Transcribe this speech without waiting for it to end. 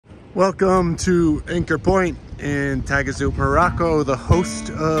Welcome to Anchor Point in Taghazout Morocco, the host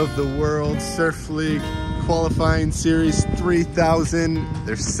of the World Surf League Qualifying Series 3000.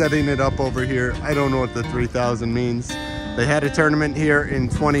 They're setting it up over here. I don't know what the 3000 means. They had a tournament here in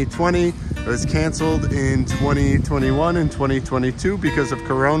 2020. It was canceled in 2021 and 2022 because of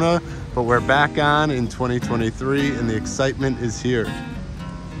Corona, but we're back on in 2023 and the excitement is here.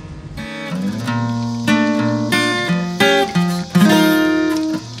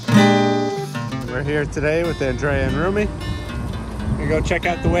 We're here today with Andrea and Rumi. We're gonna go check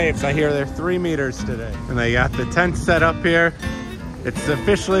out the waves. I hear they're 3 meters today. And they got the tent set up here. It's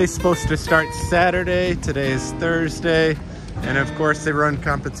officially supposed to start Saturday. Today is Thursday. And of course they run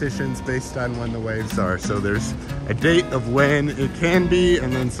competitions based on when the waves are. So there's a date of when it can be,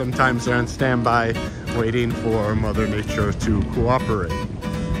 and then sometimes they're on standby waiting for Mother Nature to cooperate.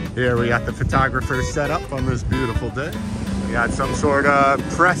 Here we got the photographers set up on this beautiful day. We got some sort of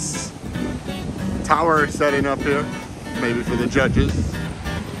press tower setting up here, maybe for the judges.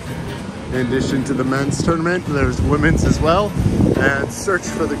 In addition to the men's tournament, there's women's as well, and search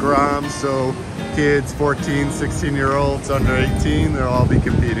for the Gromz, so kids 14, 16-year-olds under 18, they'll all be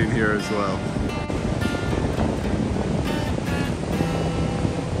competing here as well.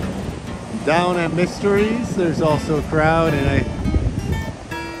 Down at Mysteries, there's also a crowd, and I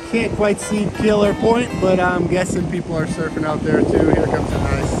can't quite see Killer Point, but I'm guessing people are surfing out there too. Here comes a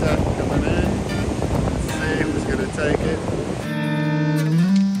nice set coming in. Who's gonna take it?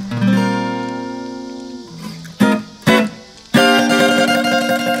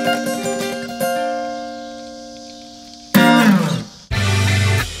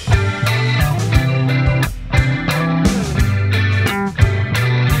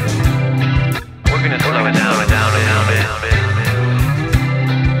 We're gonna slow it down.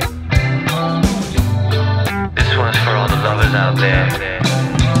 This one's for all the lovers out there.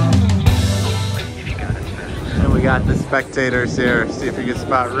 We got the spectators here. See if we can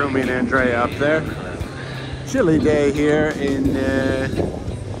spot Rumi and Andrea up there. Chilly day here in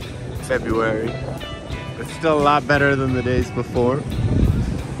February, but still a lot better than the days before.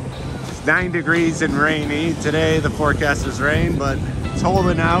 It's 9 degrees and rainy. Today the forecast is rain, but it's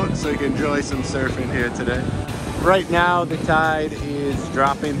holding out, so you can enjoy some surfing here today. Right now the tide is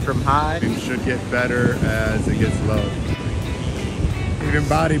dropping from high and should get better as it gets low. Even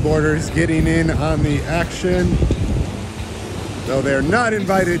bodyboarders getting in on the action, though they're not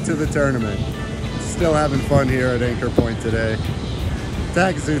invited to the tournament. Still having fun here at Anchor Point today.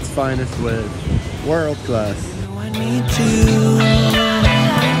 Taghazout's finest wave, world class.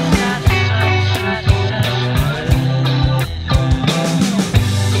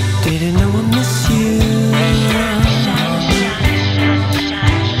 Didn't know I miss you.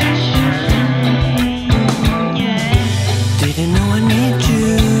 Didn't know I need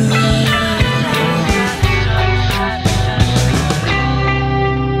you.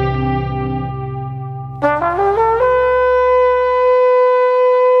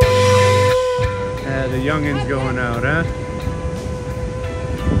 The youngins going out, huh?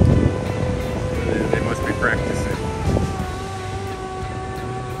 They must be practicing.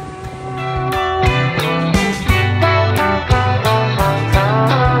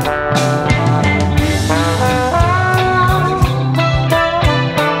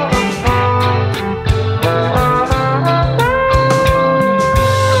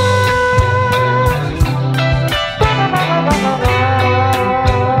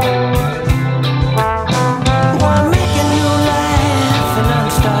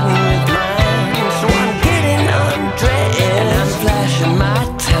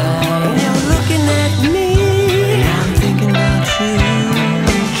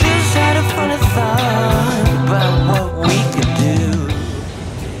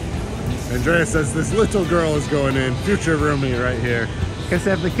 Andrea says this little girl is going in. Future Rumi right here. Guess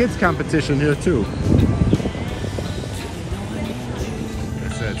they have the kids competition here too. Like I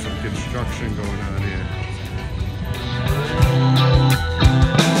said, some construction going on here.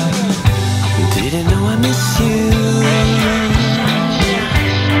 Didn't know I miss you.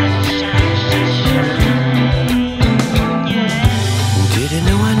 Didn't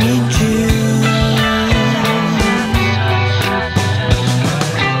know I need you.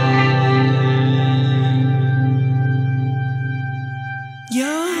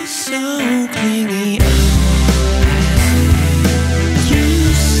 You're so clingy. You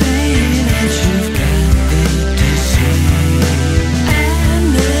say that you've got the disease. I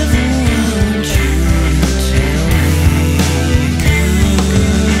never want you to tell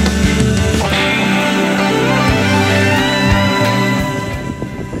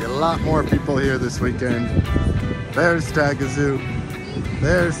me. A lot more people here this weekend. There's Taghazout.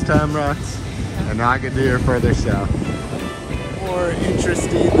 There's Tamrat and Agadir further south. More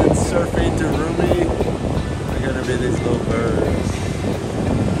interesting than surfing to Rumi are gonna be these little birds.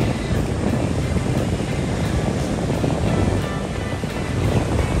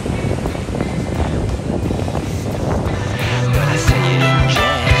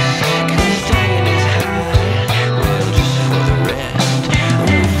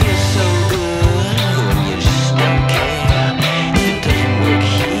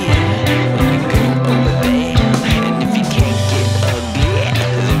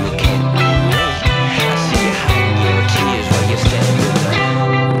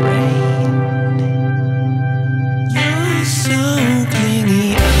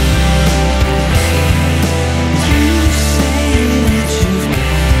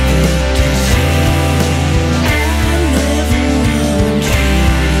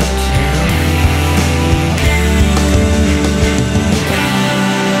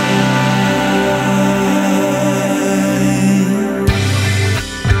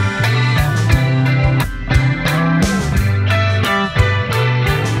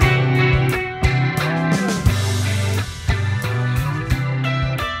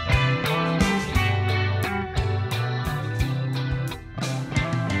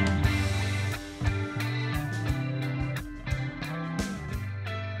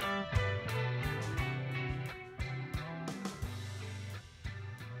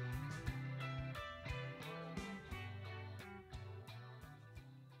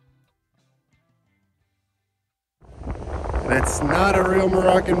 And it's not a real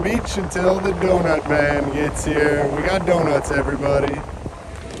Moroccan beach until the donut man gets here. We got donuts, everybody.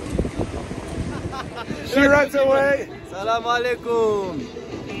 She runs away. Salam alaikum.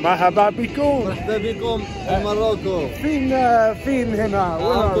 Marhaba bikum. Marhaba bikum in Morocco. Fin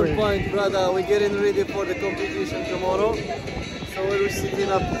hina. Good point, brother. We're getting ready for the competition tomorrow. So we're sitting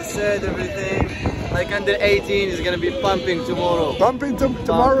up the set, everything. Like under 18 is gonna be pumping tomorrow. Pumping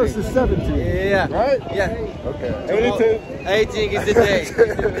tomorrow's the 17th. Yeah. Right? Yeah. Okay. 18 is the day. Is the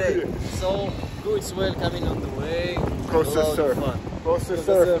day. So good swell coming on the way. Close to surf. Close to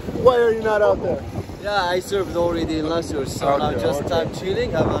surf. Why are you not out there? Yeah, I surfed already last year, so now just time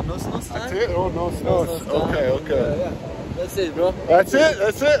chilling. Have a nose time. That's it? Oh, nose. Okay. Yeah. That's it, bro. That's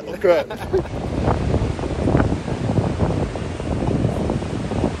it? Okay.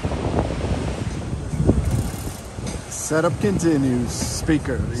 Setup continues.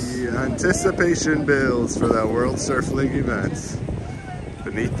 Speakers. The anticipation builds for that World Surf League event.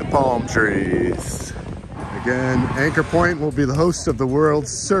 Beneath the palm trees. Again, Anchor Point will be the host of the World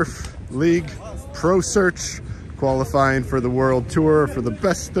Surf League Pro Search, qualifying for the World Tour for the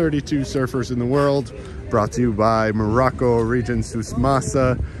best 32 surfers in the world. Brought to you by Morocco Region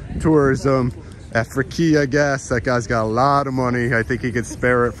Susmasa Tourism. Afrikia Gas, that guy's got a lot of money. I think he could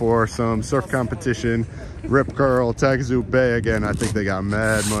spare it for some surf competition. Rip Curl, Taghazout Bay, again, I think they got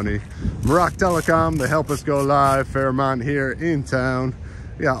mad money. Morocco Telecom, they help us go live. Fairmont here in town.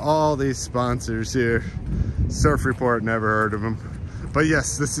 We got all these sponsors here. Surf Report, never heard of them. But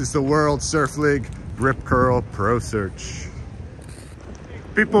yes, this is the World Surf League Rip Curl Pro Search.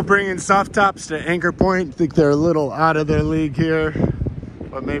 People bringing soft tops to Anchor Point think they're a little out of their league here.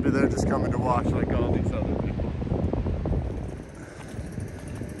 But maybe they're just coming to watch like all these other people.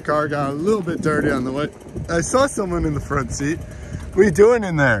 Car got a little bit dirty on the way. I saw someone in the front seat. What are you doing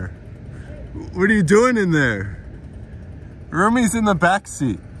in there? What are you doing in there? Rumi's in the back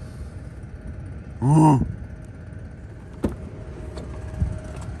seat. Ooh.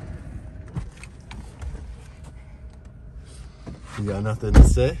 You got nothing to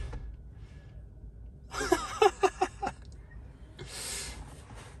say?